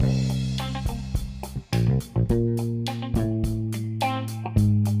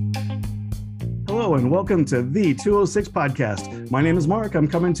Hello and welcome to the 206 podcast. My name is Mark. I'm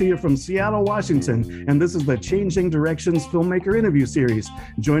coming to you from Seattle, Washington, and this is the Changing Directions Filmmaker Interview Series.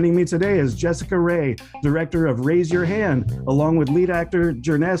 Joining me today is Jessica Ray, director of Raise Your Hand, along with lead actor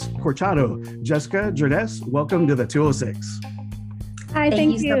Jerness Corchado. Jessica, Jerness, welcome to the 206. Hi,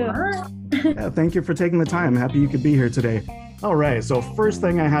 thank you. So much. Thank you for taking the time. Happy you could be here today. All right, so first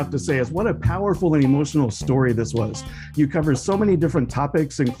thing I have to say is what a powerful and emotional story this was. You cover so many different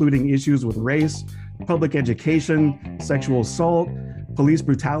topics, including issues with race, public education, sexual assault, police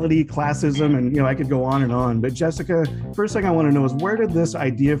brutality, classism, and I could go on and on. But Jessica, first thing I want to know is where did this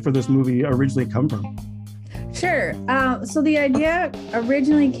idea for this movie originally come from? Sure. So the idea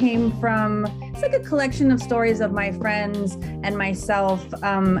originally came from, it's like a collection of stories of my friends and myself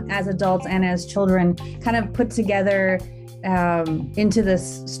as adults and as children, kind of put together into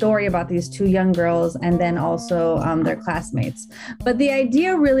this story about these two young girls and then also their classmates. But the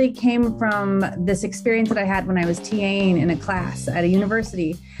idea really came from this experience that I had when I was TAing in a class at a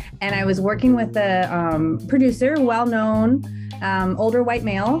university. And I was working with a producer, well-known, older white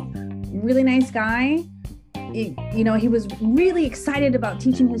male, really nice guy. He was really excited about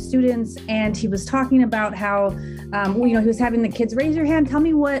teaching his students, and he was talking about how, he was having the kids raise your hand, tell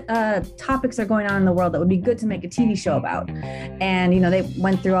me what topics are going on in the world that would be good to make a TV show about. And, they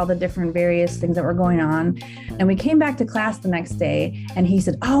went through all the different various things that were going on. And we came back to class the next day, and he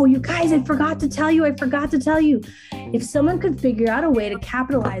said, oh, you guys, I forgot to tell you. If someone could figure out a way to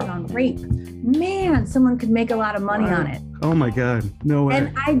capitalize on rape, man, someone could make a lot of money on it. Oh my God, no way.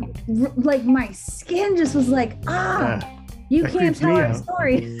 And my skin just was like, you can't tell our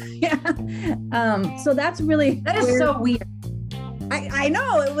story. Yeah. So that is weird. So weird. I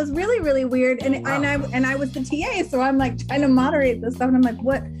know, it was really, really weird. And I was the TA, so I'm like trying to moderate this stuff. And I'm like,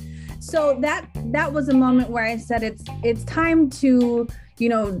 what? So that was a moment where I said, it's time to,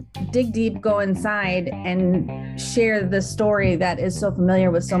 dig deep, go inside and share the story that is so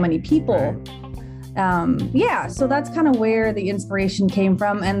familiar with so many people. So that's kind of where the inspiration came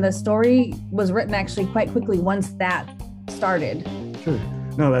from. And the story was written actually quite quickly once that started. Sure.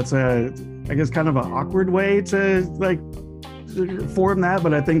 No, that's I guess kind of an awkward way to form that,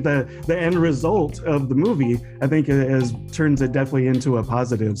 but I think the end result of the movie, I think turns it definitely into a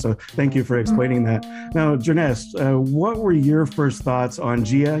positive. So thank you for explaining that. Now, Jerness, what were your first thoughts on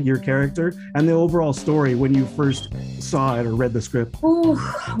Gia, your character, and the overall story when you first saw it or read the script? Ooh,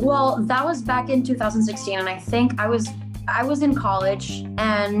 well, that was back in 2016, and I think I was in college,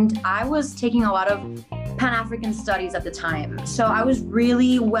 and I was taking a lot of Pan-African studies at the time. So I was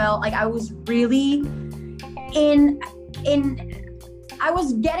really I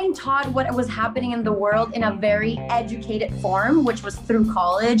was getting taught what was happening in the world in a very educated form, which was through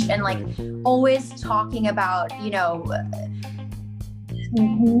college, and always talking about,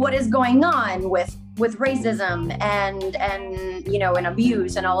 what is going on with racism and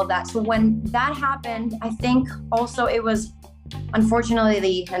abuse and all of that. So when that happened, I think also it was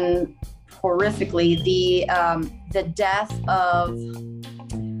unfortunately and horrifically the death of,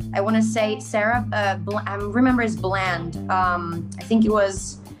 I want to say Sarah, I remember it's Bland. I think it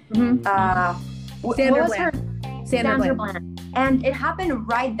was Sandra Bland. And it happened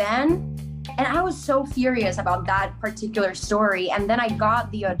right then. And I was so furious about that particular story. And then I got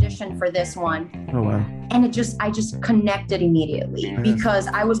the audition for this one. Oh, wow. And I just connected immediately because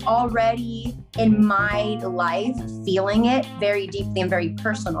I was already in my life feeling it very deeply and very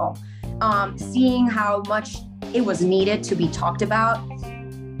personal. Seeing how much it was needed to be talked about.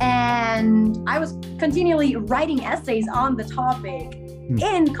 And I was continually writing essays on the topic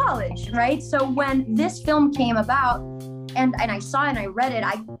in college, right? So when this film came about and I saw it and I read it,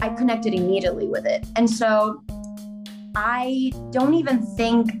 I connected immediately with it. And so I don't even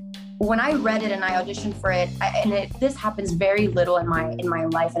think, when I read it and I auditioned for it, this happens very little in my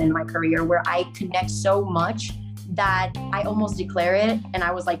life and in my career, where I connect so much that I almost declare it. And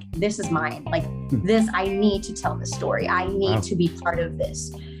I was like, this is mine. This, I need to tell this story. I need to be part of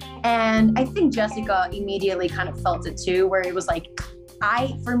this. And I think Jessica immediately kind of felt it too, where it was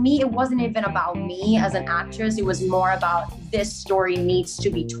for me, it wasn't even about me as an actress. It was more about this story needs to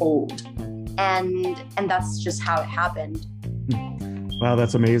be told. And that's just how it happened. Wow,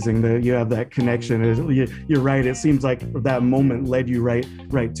 that's amazing that you have that connection. You're right. It seems like that moment led you right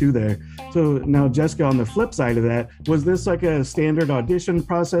to there. So now, Jessica, on the flip side of that, was this like a standard audition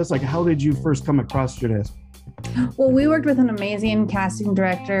process? How did you first come across Jerness? Well, we worked with an amazing casting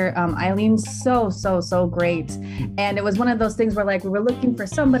director, Eileen's so great. And it was one of those things where like we were looking for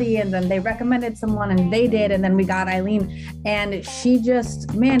somebody and then they recommended someone and they did. And then we got Eileen and she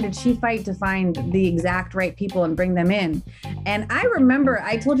just, man, did she fight to find the exact right people and bring them in. And I remember,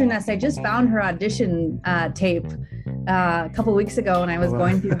 I told you, Ness, I just found her audition tape a couple weeks ago when I was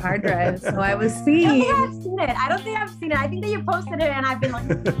going through hard drives. So I was seeing. I don't think I've seen it. I think that you posted it and I've been like,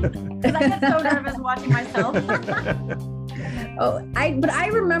 because I get so nervous watching myself. But I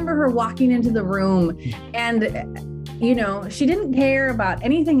remember her walking into the room and, you know, she didn't care about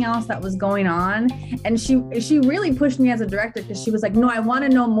anything else that was going on. And she really pushed me as a director because she was like, no, I want to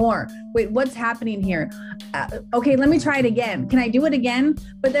know more. Wait, what's happening here? Okay, let me try it again. Can I do it again?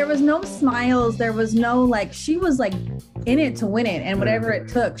 But there was no smiles. There was no like, she was like in it to win it. And whatever it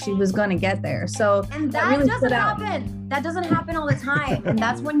took, she was going to get there. So and that really doesn't happen. That doesn't happen all the time. And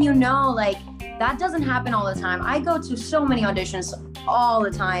that's when you know, like, that doesn't happen all the time. I go to so many auditions all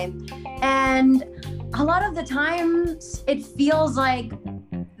the time. And a lot of the times it feels like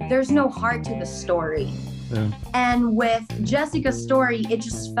there's no heart to the story. Yeah. And with Jessica's story, it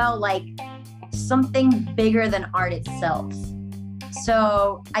just felt like something bigger than art itself.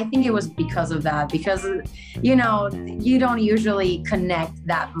 So I think it was because of that, because, you know, you don't usually connect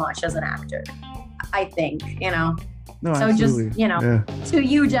that much as an actor, I think, you know. No, so absolutely. Just, you know, to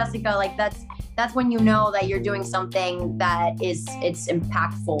you, Jessica, like that's when you know that you're doing something that it's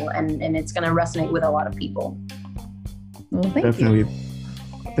impactful and it's going to resonate with a lot of people. Well, thank you.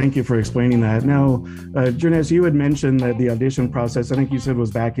 Thank you for explaining that. Now, Jerness, you had mentioned that the audition process, I think you said,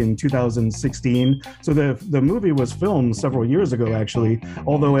 was back in 2016. So the movie was filmed several years ago, actually,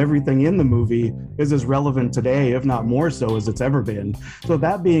 although everything in the movie is as relevant today, if not more so, as it's ever been. So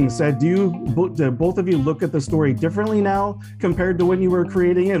that being said, do both of you look at the story differently now compared to when you were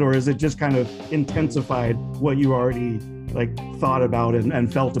creating it, or is it just kind of intensified what you already like thought about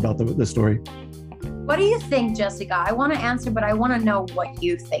and felt about the story? What do you think, Jessica? I want to answer, but I want to know what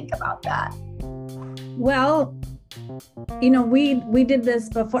you think about that. Well, you know, we did this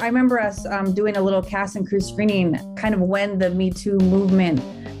before. I remember us doing a little cast and crew screening kind of when the Me Too movement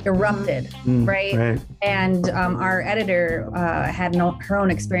erupted, right? And our editor had her own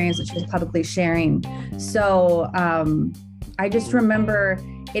experience that she was publicly sharing. So I just remember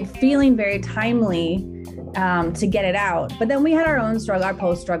it feeling very timely to get it out. But then we had our own struggle, our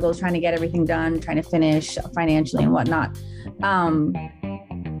post struggles, trying to get everything done, trying to finish financially and whatnot.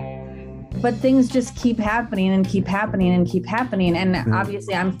 But things just keep happening and keep happening and keep happening. And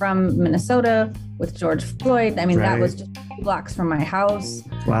obviously I'm from Minnesota with George Floyd. I mean, that was just 2 blocks from my house.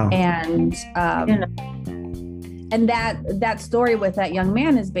 Wow. And that story with that young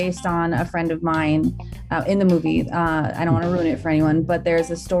man is based on a friend of mine in the movie. I don't want to ruin it for anyone, but there's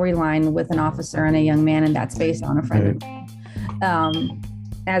a storyline with an officer and a young man, and that's based on a friend of mine,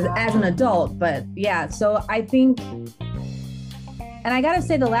 as an adult. But yeah, so I think, and I gotta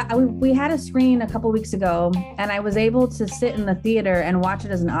say, we had a screening a couple weeks ago, and I was able to sit in the theater and watch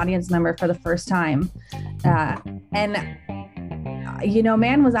it as an audience member for the first time, and you know,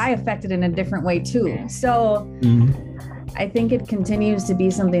 man, was I affected in a different way too. So I think it continues to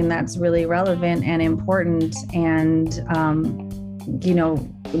be something that's really relevant and important, and you know,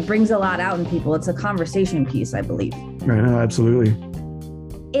 it brings a lot out in people. It's a conversation piece, I believe. Right. No, absolutely.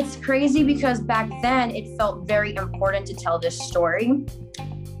 It's crazy because back then it felt very important to tell this story.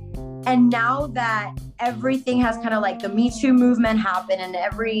 And now that everything has kind of like the Me Too movement happened and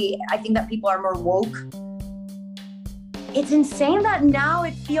I think that people are more woke. It's insane that now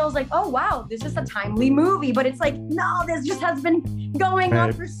it feels like, oh, wow, this is a timely movie. But it's like, no, this just has been going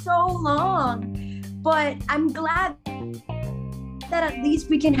on for so long. But I'm glad that at least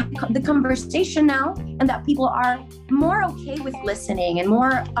we can have the conversation now, and that people are more okay with listening and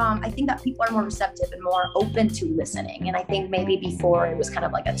more, I think that people are more receptive and more open to listening. And I think maybe before it was kind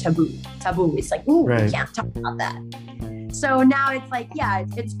of like a taboo. It's like, ooh, we can't talk about that. So now it's like, yeah,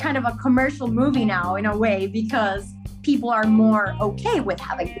 it's kind of a commercial movie now in a way, because people are more okay with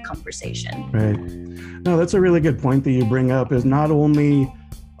having the conversation. Right. No, that's a really good point that you bring up, is not only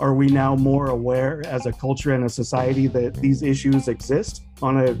are we now more aware as a culture and a society that these issues exist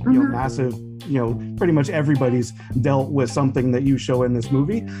on a massive, pretty much everybody's dealt with something that you show in this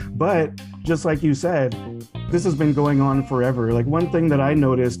movie. But just like you said, this has been going on forever. Like, one thing that I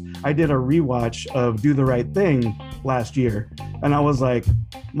noticed, I did a rewatch of Do the Right Thing last year, and I was like,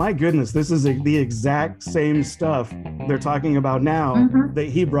 my goodness, this is the exact same stuff they're talking about now that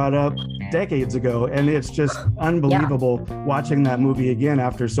he brought up decades ago, and it's just unbelievable watching that movie again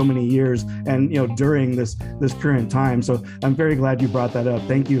after so many years, and during this current time. So I'm very glad you brought that up.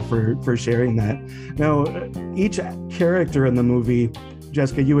 Thank you for sharing that. Now, each character in the movie,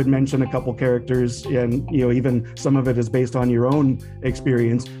 Jessica, you had mentioned a couple characters, and even some of it is based on your own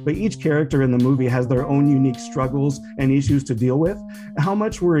experience, but each character in the movie has their own unique struggles and issues to deal with. How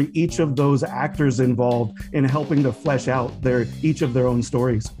much were each of those actors involved in helping to flesh out each of their own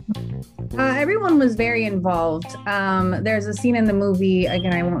stories? Everyone was very involved. There's a scene in the movie,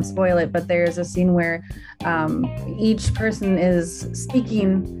 again, I won't spoil it, but there's a scene where each person is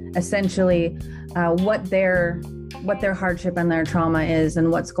speaking essentially what their hardship and their trauma is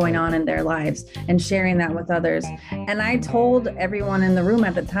and what's going on in their lives, and sharing that with others. And I told everyone in the room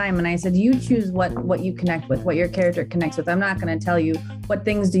at the time, and I said, you choose what you connect with, what your character connects with. I'm not going to tell you what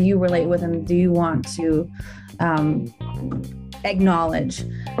things do you relate with and do you want to acknowledge.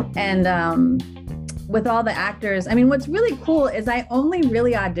 And with all the actors, I mean, what's really cool is I only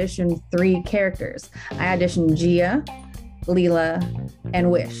really auditioned 3 characters. I auditioned Gia, Leela, and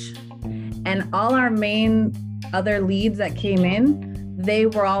Wish. And all our main other leads that came in, they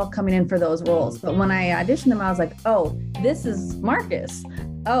were all coming in for those roles. But when I auditioned them, I was like, oh, this is Marcus.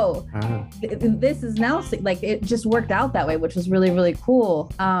 Oh, this is Nelsie. Like, it just worked out that way, which was really, really cool.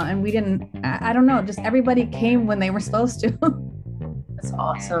 And we didn't, I don't know, just everybody came when they were supposed to. That's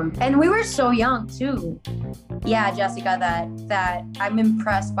awesome. And we were so young too. Yeah, Jessica, that I'm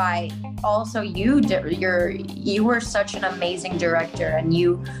impressed by. Also, you were such an amazing director, and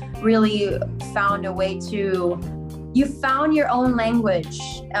you really found a way you found your own language,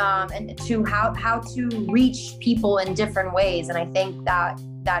 and to how to reach people in different ways. And I think that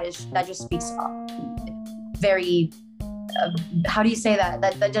just speaks very, how do you say that?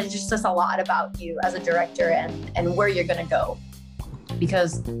 That just says a lot about you as a director and where you're gonna go.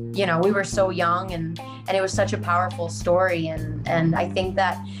 Because we were so young, and it was such a powerful story, and I think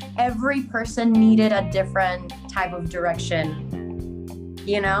that every person needed a different type of direction.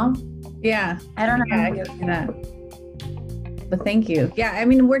 Yeah, I don't know. Yeah, I get that. But thank you. Yeah, I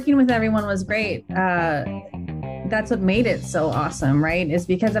mean, working with everyone was great. That's what made it so awesome, right? Is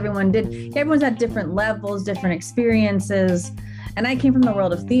because everyone's at different levels, different experiences, and I came from the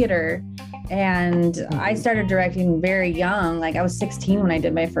world of theater. And I started directing very young. Like, I was 16 when I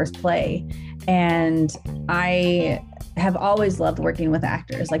did my first play. And I have always loved working with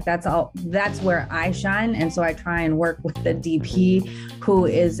actors. Like, that's where I shine. And so I try and work with the DP who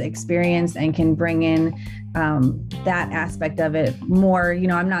is experienced and can bring in that aspect of it more.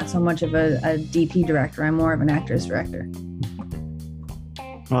 I'm not so much of a DP director. I'm more of an actor's director.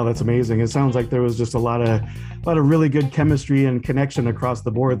 Oh, that's amazing. It sounds like there was just a lot of really good chemistry and connection across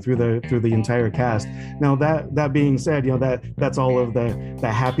the board through the entire cast. Now, that being said, that's all of the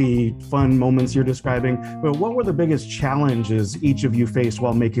happy, fun moments you're describing. But what were the biggest challenges each of you faced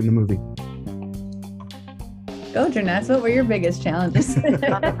while making the movie? Go, Jerness. What were your biggest challenges?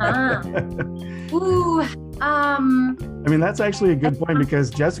 I mean, that's actually a good point, because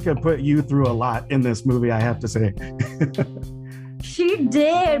Jessica put you through a lot in this movie, I have to say. She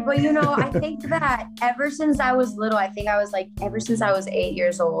did, but I think that ever since I was little, ever since I was 8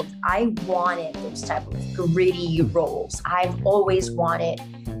 years old, I wanted those type of gritty roles. I've always wanted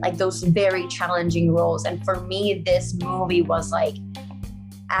like those very challenging roles. And for me, this movie was like,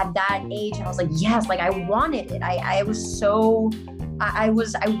 at that age, I was like, yes, like I wanted it. I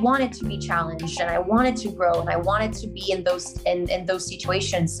wanted to be challenged, and I wanted to grow, and I wanted to be in those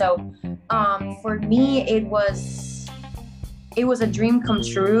situations. So for me, it was a dream come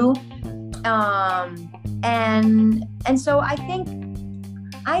true. And so I think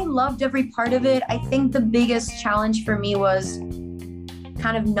I loved every part of it. I think the biggest challenge for me was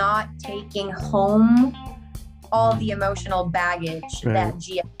kind of not taking home all the emotional baggage that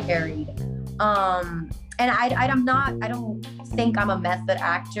Gia carried. And I don't think I'm a method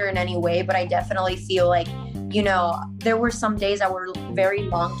actor in any way, but I definitely feel like, there were some days that were very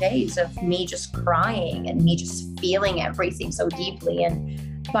long days of me just crying and me just feeling everything so deeply. And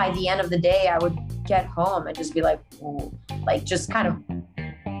by the end of the day, I would get home and just be like, ooh, like just kind of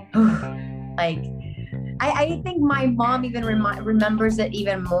like, I think my mom even remembers it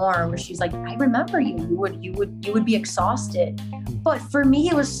even more, where she's like, I remember you would be exhausted. But for me,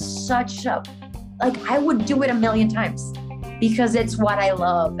 it was such a, like, I would do it 1,000,000 times because it's what I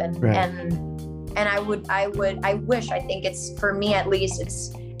love. And I think it's, for me at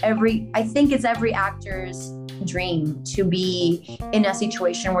least, I think it's every actor's dream to be in a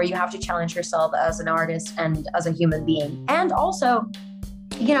situation where you have to challenge yourself as an artist and as a human being. And also,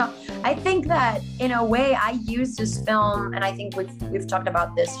 I think that in a way I use this film, and I think we've talked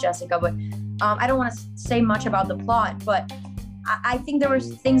about this, Jessica, but I don't want to say much about the plot, but I think there were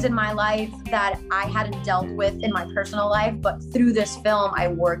things in my life that I hadn't dealt with in my personal life, but through this film, I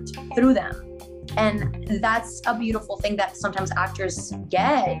worked through them. And that's a beautiful thing that sometimes actors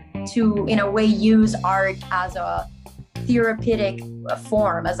get to, in a way, use art as a therapeutic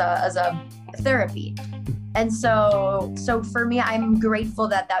form, as a therapy. And so for me, I'm grateful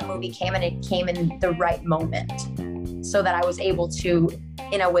that movie came, and it came in the right moment so that I was able to,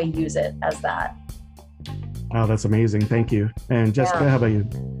 in a way, use it as that. Wow, that's amazing. Thank you. And Jessica, how about you?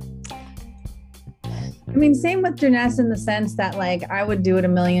 I mean, same with Jerness in the sense that like I would do it a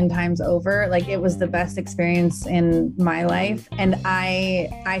million times over. Like it was the best experience in my life, and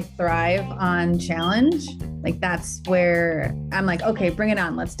I thrive on challenge. Like that's where I'm like, okay, bring it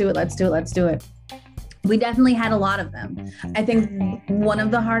on. Let's do it. We definitely had a lot of them. I think one of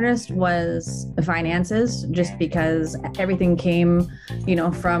the hardest was the finances, just because everything came,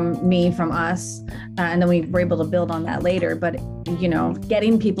 from us. And then we were able to build on that later. But,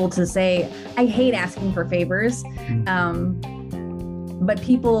 getting people to say, I hate asking for favors. But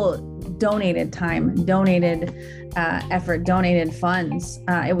people donated time, donated effort, donated funds.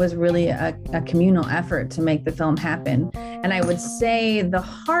 It was really a communal effort to make the film happen. And I would say the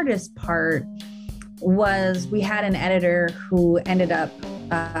hardest part was we had an editor who ended up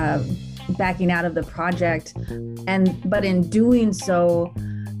backing out of the project, but in doing so,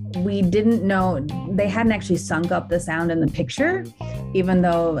 we didn't know, they hadn't actually sunk up the sound in the picture, even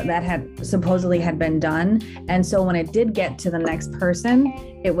though that had supposedly had been done. And so when it did get to the next person,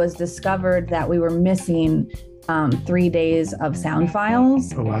 it was discovered that we were missing 3 days of sound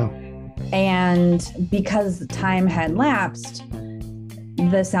files. Oh, wow. And because time had lapsed,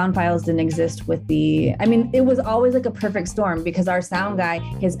 the sound files didn't exist it was always like a perfect storm, because our sound guy,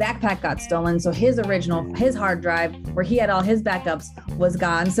 his backpack got stolen. So his hard drive where he had all his backups was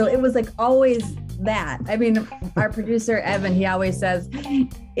gone. So it was like always that. I mean, our producer, Evan, he always says,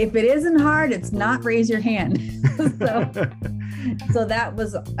 if it isn't hard, it's not, raise your hand. So that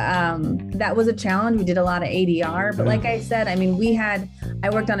was a challenge. We did a lot of ADR, but like I said, I mean, I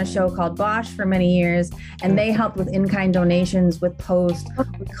worked on a show called Bosch for many years, and they helped with in-kind donations, with post,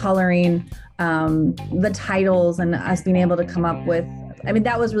 with coloring, the titles, and us being able to come up with,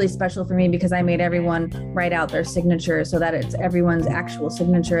 that was really special for me, because I made everyone write out their signature so that it's everyone's actual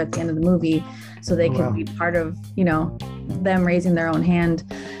signature at the end of the movie, so they can be part of, them raising their own hand.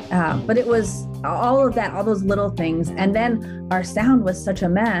 But it was all of that, all those little things. And then our sound was such a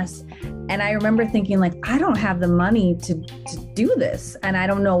mess. And I remember thinking, like, I don't have the money to do this, and I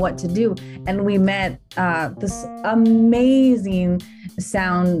don't know what to do. And we met this amazing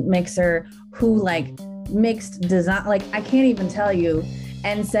sound mixer who mixed design, I can't even tell you,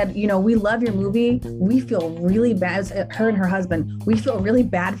 and said, we love your movie. We feel really bad. Her and her husband, we feel really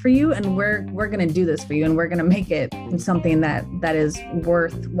bad for you, and we're going to do this for you, and we're going to make it something that is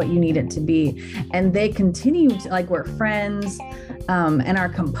worth what you need it to be. And they continue to, we're friends. And our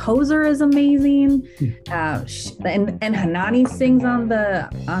composer is amazing. And Hanani sings on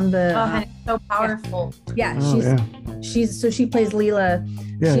the so powerful. Yeah, she plays Leela.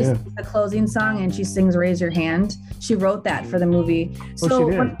 She sings the closing song, and she sings Raise Your Hand. She wrote that for the movie. So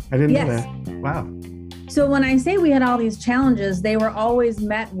she did. I didn't know that. Wow. So when I say we had all these challenges, they were always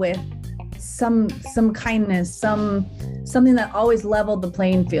met with some kindness, something that always leveled the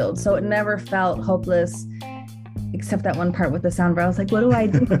playing field. So it never felt hopeless, except that one part with the sound bar. I was like, what do I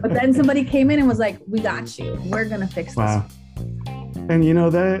do? But then somebody came in and was like, we got you. We're going to fix this. Wow. And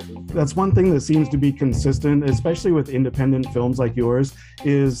that's one thing that seems to be consistent, especially with independent films like yours,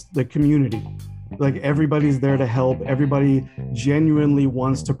 is the community. Like, everybody's there to help. Everybody genuinely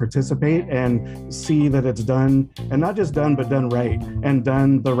wants to participate and see that it's done, and not just done, but done right, and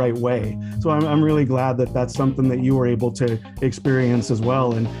done the right way. So I'm really glad that that's something that you were able to experience as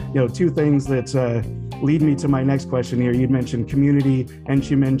well. And, two things that lead me to my next question here. You'd mentioned community, and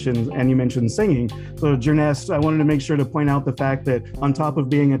you mentioned singing. So Jerness, I wanted to make sure to point out the fact that on top of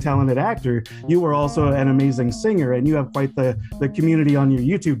being a talented actor, you were also an amazing singer, and you have quite the community on your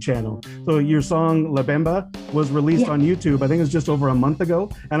YouTube channel. So your song La Bemba was released on YouTube. I think it was just over a month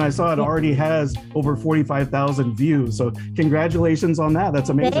ago, and I saw it already has over 45,000 views. So congratulations on that. That's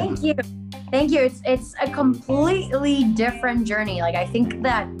amazing. Thank you. It's a completely different journey. I think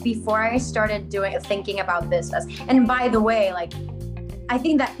that before I started thinking about this, and by the way, I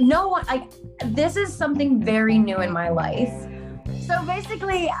think that no one, this is something very new in my life. So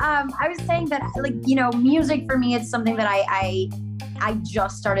basically, I was saying that, music for me, it's something that I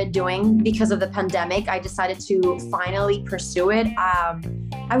just started doing because of the pandemic. I decided to finally pursue it.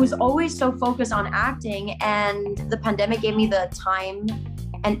 I was always so focused on acting, and the pandemic gave me the time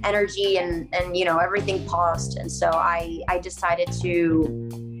and energy, and everything paused. And so I decided to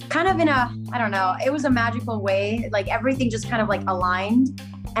kind of I don't know, it was a magical way, like everything just kind of like aligned,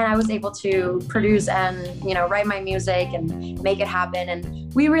 and I was able to produce and write my music and make it happen.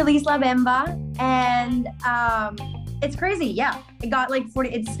 And we released La Bemba, and it's crazy. Yeah, it got like 40.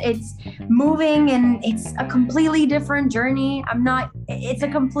 It's moving, and it's a completely different journey. It's a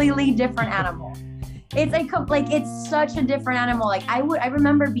completely different animal. It's such a different animal. Like I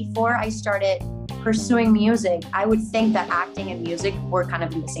remember before I started pursuing music, I would think that acting and music were kind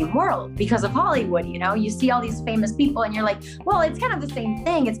of in the same world because of Hollywood. You see all these famous people, and you're like, well, it's kind of the same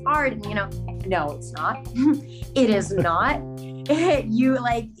thing. It's art, and no, it's not. It is not.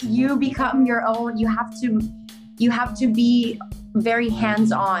 You become your own. You have to be very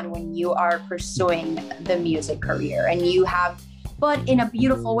hands-on when you are pursuing the music career, and but in a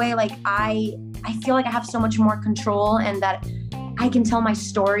beautiful way. Like I feel like I have so much more control, and that I can tell my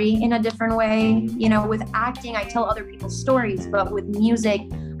story in a different way. With acting, I tell other people's stories, but with music,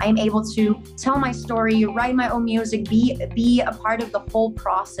 I'm able to tell my story, write my own music, be a part of the whole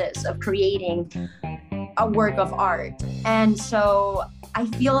process of creating a work of art. And so I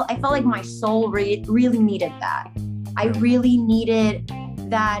felt like my soul really needed that. I really needed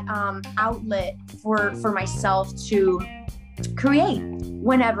that outlet for myself to create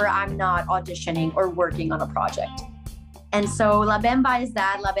whenever I'm not auditioning or working on a project. And so La Bemba is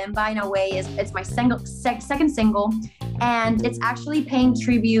that. La Bemba, in a way, it's my second single, and it's actually paying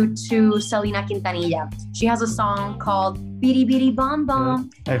tribute to Selena Quintanilla. She has a song called Bidi Bidi Bom Bom.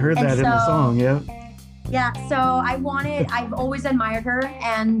 I heard that in the song, yeah. Yeah, so I've always admired her,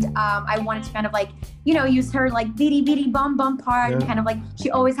 and I wanted to kind of use her Bidi Bidi Bom Bom part, and kind of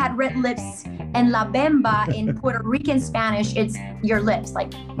she always had red lips, and La Bemba in Puerto Rican Spanish, it's your lips,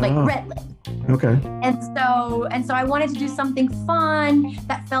 red lips. Okay. And so I wanted to do something fun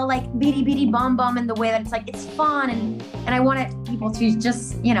that felt like Bidi Bidi Bom Bom in the way that it's fun, and I wanted people to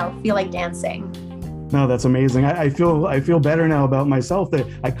just, feel like dancing. No, that's amazing. I feel better now about myself that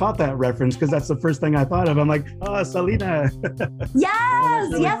I caught that reference, because that's the first thing I thought of. I'm like, oh, Selena.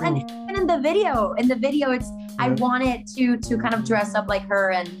 Yes, really yes. cool. And even in the video, it's I wanted to kind of dress up like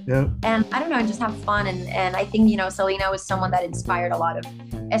her, and I don't know, just have fun. And I think, Selena was someone that inspired a lot of,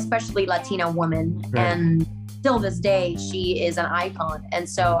 especially Latina women. Right. And still this day, she is an icon. And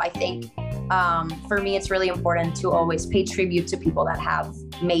so I think for me, it's really important to always pay tribute to people that have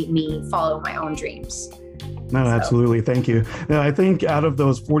made me follow my own dreams. No, absolutely. Thank you. Now, I think out of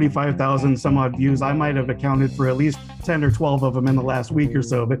those 45,000 some odd views, I might have accounted for at least 10 or 12 of them in the last week or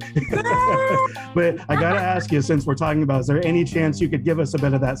so. But but I got to ask you, since we're talking about, is there any chance you could give us a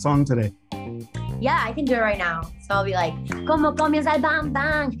bit of that song today? Yeah, I can do it right now. So I'll be like, como comienza el bam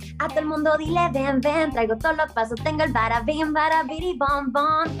bam, a todo el mundo dile ven ven, traigo todos los pasos, tengo el barabim barabiri bom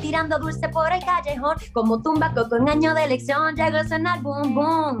bom, tirando dulce por el callejón, como tumba coco en año de elección, llego a sonar boom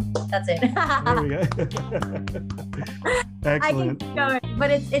boom. That's it. There we go. Excellent. I can keep going,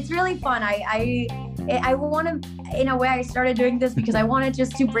 but it's really fun. I want to, in a way, I started doing this because I wanted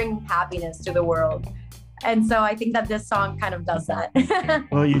just to bring happiness to the world. And so I think that this song kind of does that.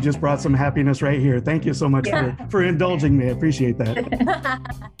 Well, you just brought some happiness right here. Thank you so much for indulging me. I appreciate that.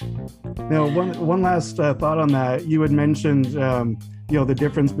 Now, one last thought on that. You had mentioned, the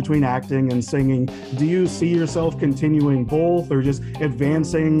difference between acting and singing. Do you see yourself continuing both, or just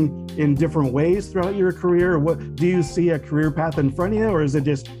advancing in different ways throughout your career? What do you see a career path in front of you, or is it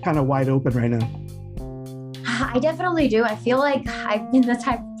just kind of wide open right now? I definitely do. I feel like I've been the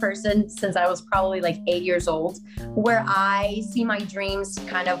type of person since I was probably 8 years old, where I see my dreams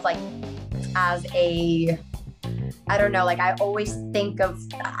kind of as I don't know, I always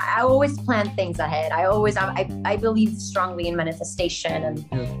plan things ahead. I believe strongly in manifestation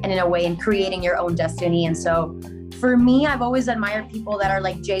and in a way in creating your own destiny. And so for me, I've always admired people that are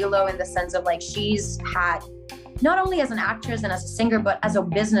like J-Lo, in the sense of she's had, not only as an actress and as a singer, but as a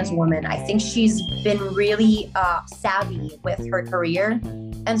businesswoman. I think she's been really savvy with her career.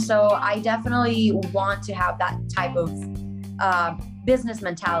 And so I definitely want to have that type of business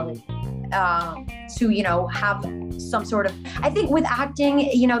mentality to, have some sort of, I think with acting,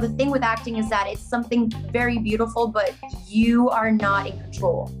 the thing with acting is that it's something very beautiful, but you are not in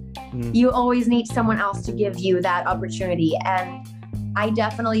control. Mm. You always need someone else to give you that opportunity. And I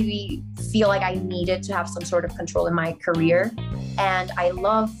definitely feel like I needed to have some sort of control in my career. And I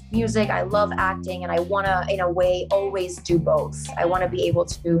love music, I love acting, and I want to, in a way, always do both. I want to be able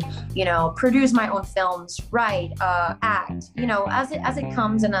to, produce my own films, write, act, as it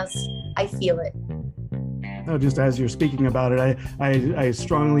comes and as I feel it. No, just as you're speaking about it, I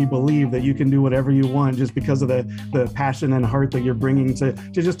strongly believe that you can do whatever you want just because of the passion and heart that you're bringing to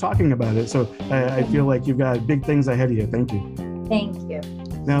just talking about it. So I feel like you've got big things ahead of you. Thank you. Thank you.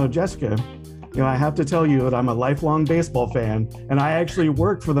 Now, Jessica, I have to tell you that I'm a lifelong baseball fan, and I actually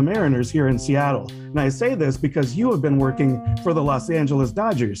work for the Mariners here in Seattle. And I say this because you have been working for the Los Angeles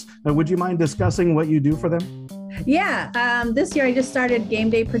Dodgers. Now, would you mind discussing what you do for them? Yeah, this year I just started game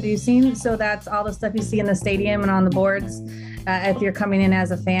day producing. So that's all the stuff you see in the stadium and on the boards. If you're coming in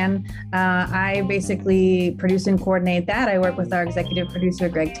as a fan, I basically produce and coordinate that. I work with our executive producer,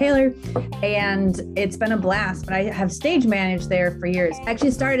 Greg Taylor, and it's been a blast. But I have stage managed there for years.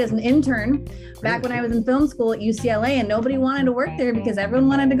 Actually started as an intern back when I was in film school at UCLA, and nobody wanted to work there because everyone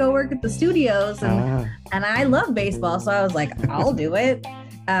wanted to go work at the studios. And I love baseball, so I was like, I'll do it.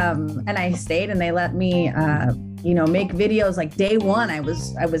 And I stayed, and they let me, make videos. Like day one, I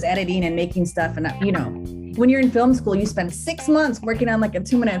was editing and making stuff, and when you're in film school, you spend 6 months working on like a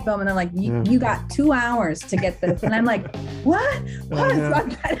 2-minute film, and they're like, you got 2 hours to get this. And I'm like, what?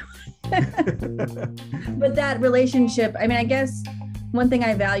 But that relationship, I guess one thing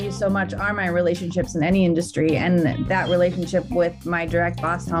I value so much are my relationships in any industry. And that relationship with my direct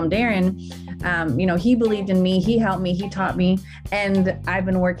boss, Tom Darren, he believed in me, he helped me, he taught me, and I've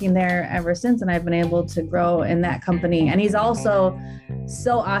been working there ever since, and I've been able to grow in that company. And he's also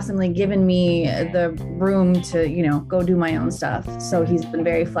so awesomely given me the room to, go do my own stuff. So he's been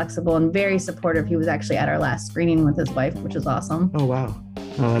very flexible and very supportive. He was actually at our last screening with his wife, which is awesome. Oh, wow.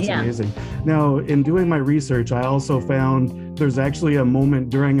 Oh, that's amazing. Now, in doing my research, I also found there's actually a moment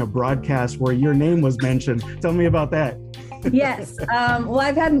during a broadcast where your name was mentioned. Tell me about that. Yes. Well,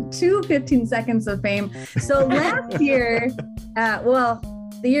 I've had 15 seconds of fame. So last year, the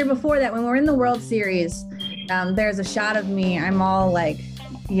year before that, when we were in the World Series, there's a shot of me. I'm all like,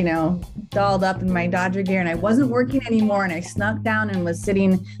 dolled up in my Dodger gear, and I wasn't working anymore. And I snuck down and was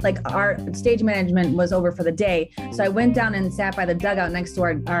sitting, like our stage management was over for the day. So I went down and sat by the dugout next to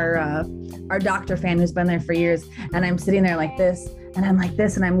our doctor fan who's been there for years. And I'm sitting there like this, and I'm like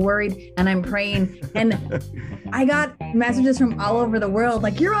this, and I'm worried, and I'm praying. And I got messages from all over the world,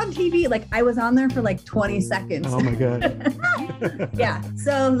 like, you're on TV. Like I was on there for like 20 seconds. Oh my God. Yeah.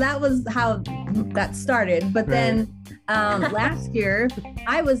 So that was how that started. But then last year,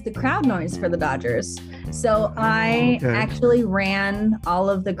 I was the crowd noise for the Dodgers. So I actually ran all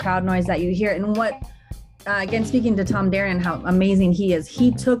of the crowd noise that you hear. And what, again, speaking to Tom Darren, how amazing he is,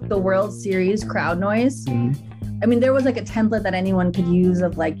 he took the World Series crowd noise. Mm-hmm. There was like a template that anyone could use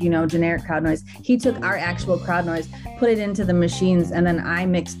of like, generic crowd noise. He took our actual crowd noise, put it into the machines, and then I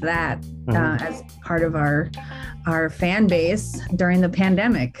mixed that as part of our fan base during the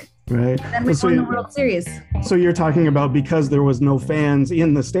pandemic. Right. And then we won the World Series. So you're talking about because there was no fans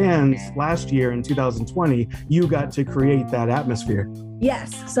in the stands last year in 2020, you got to create that atmosphere.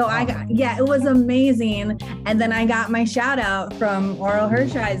 Yes. So it was amazing. And then I got my shout out from Oral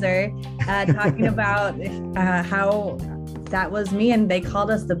Hershiser talking about how that was me. And they called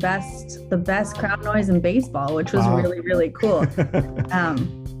us the best crowd noise in baseball, which was really, really cool.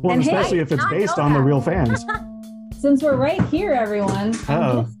 Especially if it's based on the real fans. Since we're right here, everyone,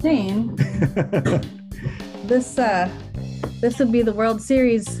 I'm just saying, this would be the World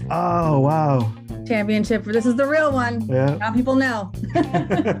Series. Oh, wow. Championship. This is the real one. Yeah. Now people know.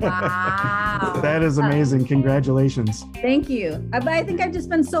 Wow. That is amazing. Congratulations. Thank you. I think I've just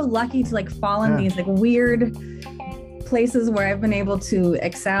been so lucky to like fall in these like weird places where I've been able to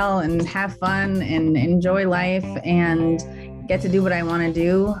excel and have fun and enjoy life and get to do what I want to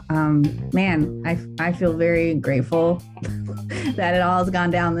do. I feel very grateful that it all has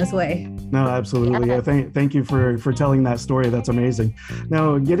gone down this way. No, absolutely. Yeah, thank you for telling that story. That's amazing.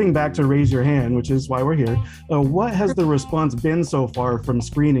 Now, getting back to Raise Your Hand, which is why we're here, what has the response been so far from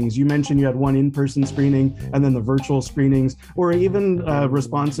screenings? You mentioned you had one in-person screening and then the virtual screenings, or even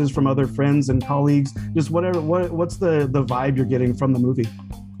responses from other friends and colleagues, just whatever. What's the vibe you're getting from the movie?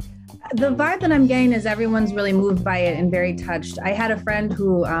 The vibe that I'm getting is everyone's really moved by it and very touched. I had a friend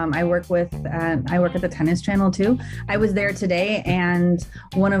who I work with, I work at the Tennis Channel too. I was there today, and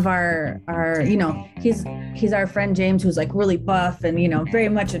one of our he's our friend James, who's like really buff and, very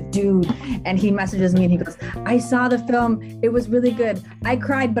much a dude. And he messages me and he goes, I saw the film. It was really good. I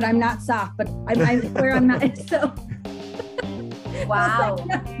cried, but I'm not soft, but I swear I'm not. So, wow.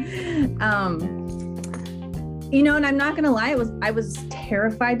 And I'm not going to lie, I was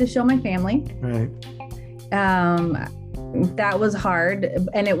terrified to show my family. Right. That was hard,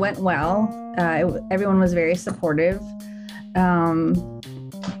 and it went well. Everyone was very supportive.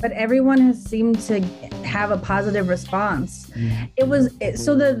 but everyone has seemed to have a positive response.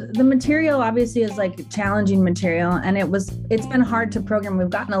 So the material obviously is like challenging material, and it's been hard to program. We've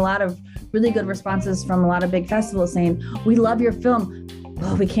gotten a lot of really good responses from a lot of big festivals saying, we love your film.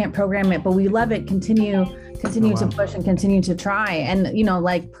 Oh, we can't program it, but we love it. Continue to push and continue to try. And,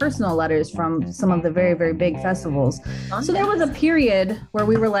 like personal letters from some of the very, very big festivals. So there was a period where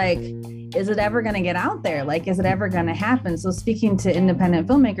we were like, is it ever going to get out there? Like, is it ever going to happen? So speaking to independent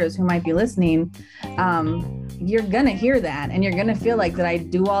filmmakers who might be listening, you're going to hear that, and you're going to feel like that I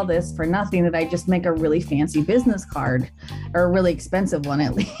do all this for nothing, that I just make a really fancy business card, or a really expensive one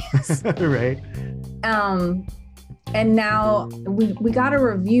at least. Right. And now we got a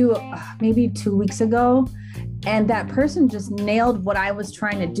review maybe 2 weeks ago, and that person just nailed what I was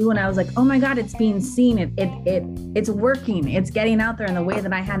trying to do. And I was like, oh my God, it's being seen. It's working. It's getting out there in the way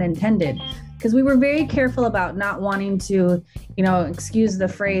that I had intended. Because we were very careful about not wanting to, excuse the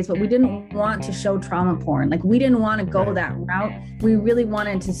phrase, but we didn't want to show trauma porn. Like, we didn't want to go that route. We really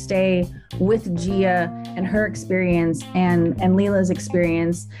wanted to stay with Gia and her experience and Leela's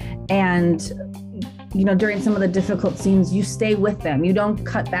experience. And during some of the difficult scenes, you stay with them. You don't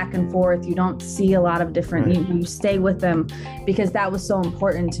cut back and forth. You don't see a lot of different, you stay with them, because that was so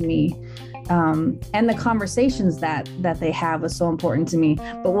important to me. And the conversations that they have was so important to me.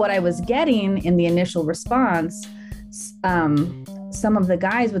 But what I was getting in the initial response, some of the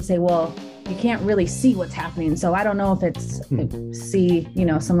guys would say, well, you can't really see what's happening. So I don't know if it's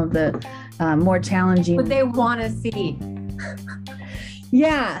some of the more challenging. But they want to see.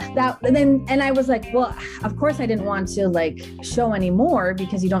 Yeah, and I was like, well, of course I didn't want to like show any more,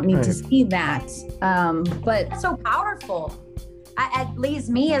 because you don't need to see that. But it's so powerful. At least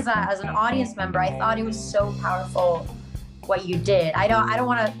me as an audience member, I thought it was so powerful what you did. I don't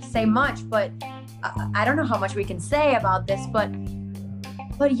want to say much, but I don't know how much we can say about this, but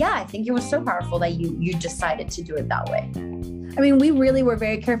yeah, I think it was so powerful that you decided to do it that way. I mean, we really were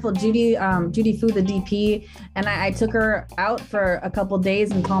very careful. Judy Fu, the DP, and I took her out for a couple of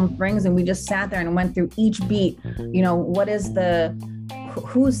days in Palm Springs, and we just sat there and went through each beat.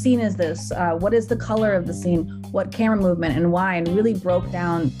 Whose scene is this? What is the color of the scene? What camera movement and why? And really broke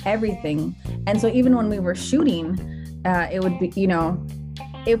down everything. And so even when we were shooting, it would be,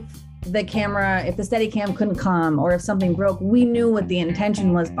 if the Steadicam couldn't come, or if something broke, we knew what the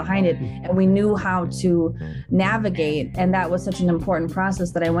intention was behind it, and we knew how to navigate. And that was such an important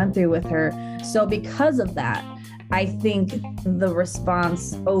process that I went through with her. So because of that, I think the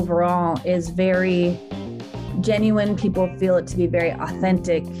response overall is very genuine. People feel it to be very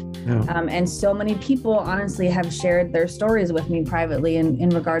authentic. Yeah. And so many people honestly have shared their stories with me privately in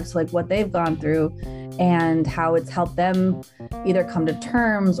regards to like what they've gone through and how it's helped them either come to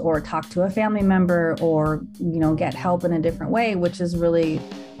terms or talk to a family member or, get help in a different way, which is really,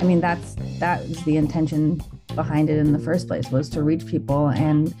 that is the intention behind it in the first place, was to reach people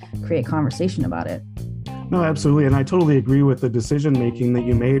and create conversation about it. No, absolutely. And I totally agree with the decision making that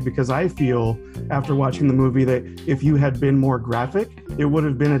you made, because I feel after watching the movie that if you had been more graphic, it would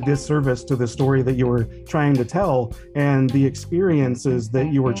have been a disservice to the story that you were trying to tell and the experiences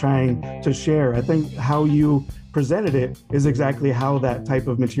that you were trying to share. I think how you presented it is exactly how that type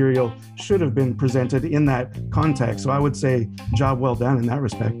of material should have been presented in that context. So I would say job well done in that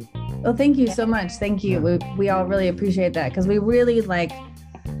respect. Well, thank you so much. Thank you. Yeah. We all really appreciate that, because we really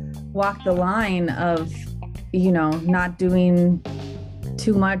walk the line of not doing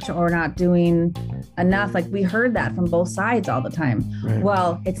too much or not doing enough. Like, we heard that from both sides all the time. Right.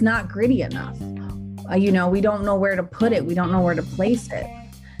 Well, it's not gritty enough. We don't know where to put it. We don't know where to place it.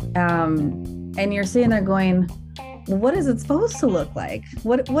 And you're sitting there going, well, what is it supposed to look like?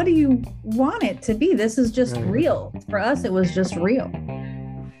 What do you want it to be? This is just real. For us, it was just real.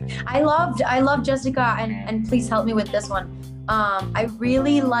 I love Jessica, and please help me with this one. I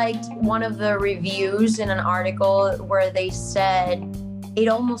really liked one of the reviews in an article where they said it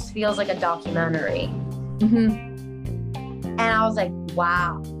almost feels like a documentary. Mm-hmm. And I was like,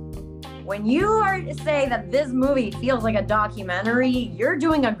 wow. When you are to say that this movie feels like a documentary, you're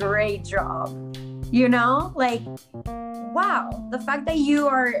doing a great job. Wow. The fact that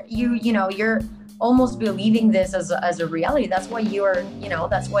you're almost believing this as a reality. That's what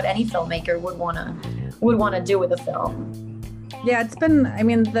that's what any filmmaker would want to do with a film. Yeah, it's been,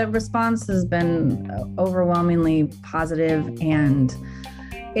 the response has been overwhelmingly positive, and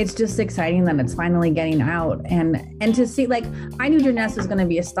it's just exciting that it's finally getting out. And to see, I knew Jerness was going to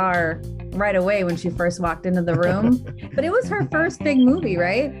be a star right away when she first walked into the room, but it was her first big movie,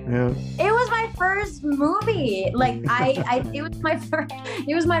 right? Yeah. It was my first movie. It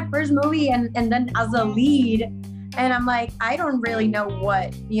was my first movie, and then as a lead, And I'm like, I don't really know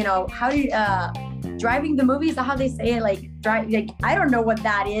what, how do you, driving the movie, is that how they say it? Like, I don't know what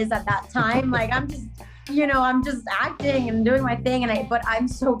that is at that time. Like, I'm just acting and doing my thing. But I'm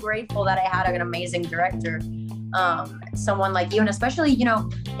so grateful that I had an amazing director, someone like you. And especially,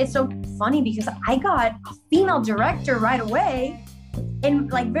 it's so funny because I got a female director right away in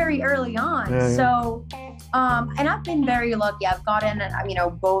like very early on. Yeah. So, and I've been very lucky. I've gotten,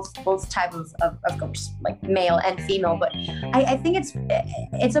 both type of course, like male and female, but I think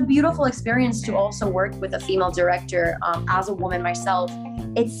it's a beautiful experience to also work with a female director. As a woman myself,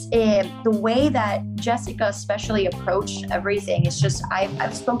 it's the way that Jessica especially approached everything. It's just,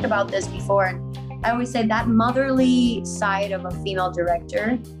 I've spoken about this before, and I always say that motherly side of a female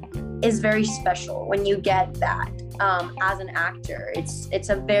director is very special when you get that. As an actor, it's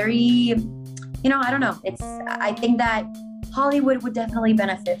a very, I don't know. I think that Hollywood would definitely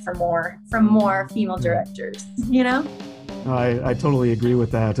benefit from more female directors, I totally agree with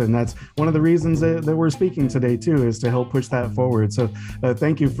that. And that's one of the reasons that we're speaking today too, is to help push that forward. So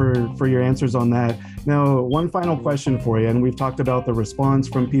thank you for your answers on that. Now, one final question for you. And we've talked about the response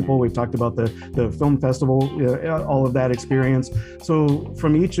from people. We've talked about the film festival, all of that experience. So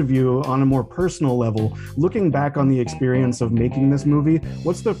from each of you on a more personal level, looking back on the experience of making this movie,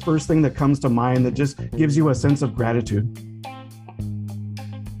 what's the first thing that comes to mind that just gives you a sense of gratitude?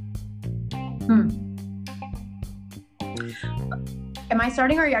 Am I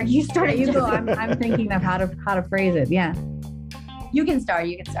starting or are you starting? You go. I'm thinking of how to phrase it. Yeah. You can start.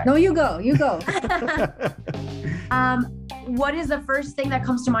 No, you go. What is the first thing that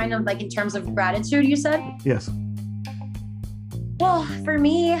comes to mind of, like, in terms of gratitude, you said? Yes. Well, for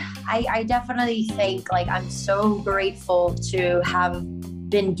me, I definitely think, like, I'm so grateful to have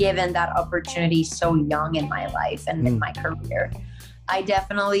been given that opportunity so young in my life and in my career. I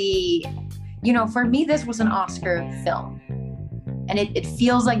definitely, for me, this was an Oscar film. And it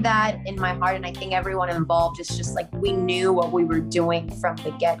feels like that in my heart. And I think everyone involved is just like, we knew what we were doing from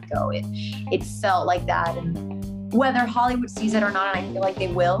the get-go. It felt like that. And whether Hollywood sees it or not, and I feel like they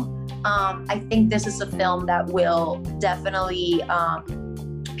will, I think this is a film that will definitely,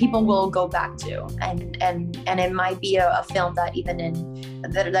 people will go back to. And it might be a film that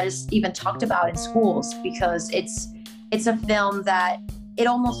that is even talked about in schools, because it's a film that it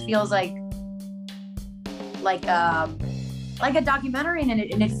almost feels like a documentary, and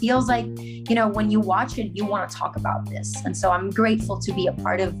it feels like, when you watch it, you want to talk about this. And so I'm grateful to be a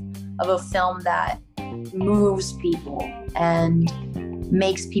part of a film that moves people and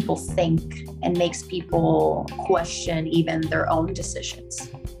makes people think and makes people question even their own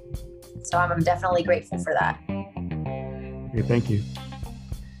decisions. So I'm definitely grateful for that. Okay, thank you.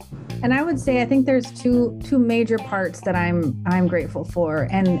 And I would say, I think there's two major parts that I'm grateful for.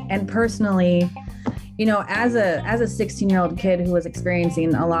 And personally, as a 16-year-old kid who was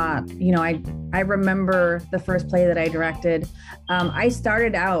experiencing a lot, I remember the first play that I directed. I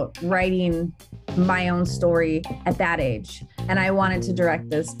started out writing my own story at that age, and I wanted to direct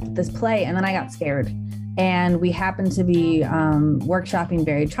this play, and then I got scared. And we happened to be workshopping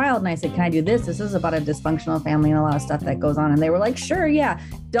Buried Child, and I said, can I do this? This is about a dysfunctional family and a lot of stuff that goes on. And they were like, sure, yeah.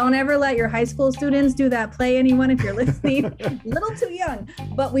 Don't ever let your high school students do that play, anyone, if you're listening. A little too young.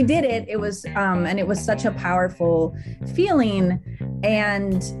 But we did it. It was, and it was such a powerful feeling.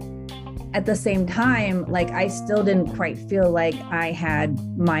 And at the same time, like, I still didn't quite feel like I had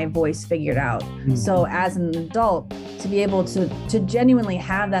my voice figured out. Mm-hmm. So as an adult, to be able to genuinely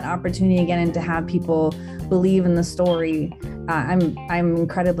have that opportunity again, and to have people believe in the story, I'm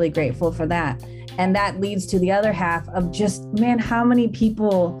incredibly grateful for that. And that leads to the other half of just, man, how many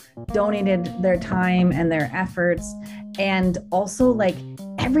people donated their time and their efforts. And also, like,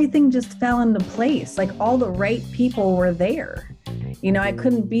 everything just fell into place. Like, all the right people were there. I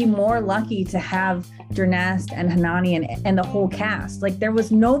couldn't be more lucky to have Jernest and Hanani and the whole cast. Like, there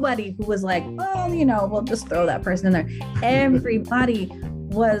was nobody who was like, oh, we'll just throw that person in there. Everybody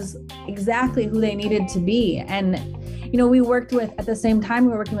was exactly who they needed to be. And, we worked with, at the same time,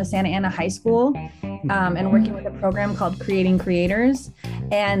 we were working with Santa Ana High School and working with a program called Creating Creators.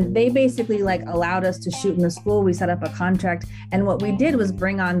 And they basically allowed us to shoot in the school. We set up a contract. And what we did was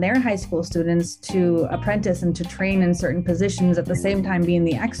bring on their high school students to apprentice and to train in certain positions, at the same time being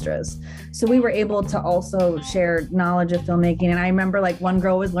the extras. So we were able to also share knowledge of filmmaking. And I remember one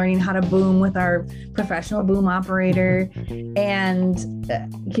girl was learning how to boom with our professional boom operator. And,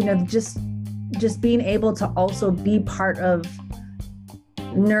 just being able to also be part of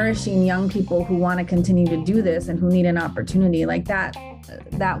nourishing young people who want to continue to do this and who need an opportunity like that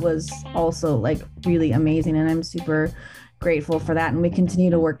was also really amazing. And I'm super grateful for that. And we continue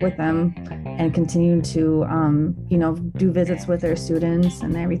to work with them and continue to, do visits with their students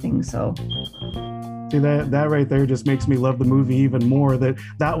and everything. So. See, that right there just makes me love the movie even more,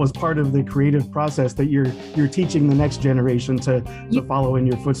 that was part of the creative process that you're teaching the next generation to follow in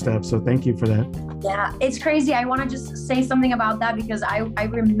your footsteps. So thank you for that. Yeah, it's crazy. I want to just say something about that because I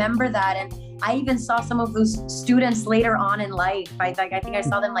remember that. And I even saw some of those students later on in life. I think I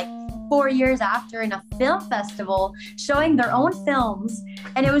saw them like 4 years after in a film festival showing their own films.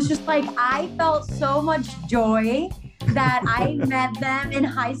 And it was just like, I felt so much joy that I met them in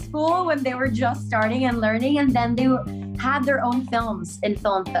high school when they were just starting and learning, and then they had their own films in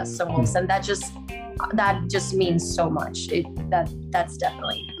film festivals, and that just means so much. That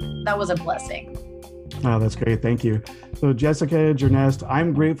was a blessing. Oh, that's great. Thank you. So Jessica Jernest,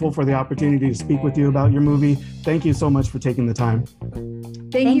 I'm grateful for the opportunity to speak with you about your movie. Thank you so much for taking the time.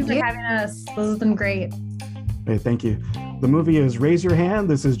 Thank you for having us. This has been great. Hey, thank you. The movie is Raise Your Hand.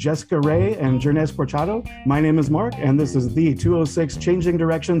 This is Jessica Ray and Jernest Porchado. My name is Mark, and this is the 206 Changing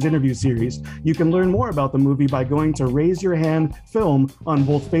Directions interview series. You can learn more about the movie by going to Raise Your Hand Film on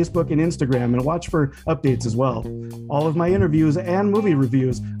both Facebook and Instagram, and watch for updates as well. All of my interviews and movie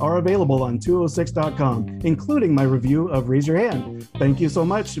reviews are available on 206.com, including my review of Raise Your Hand. Thank you so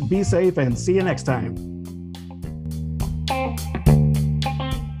much. Be safe and see you next time.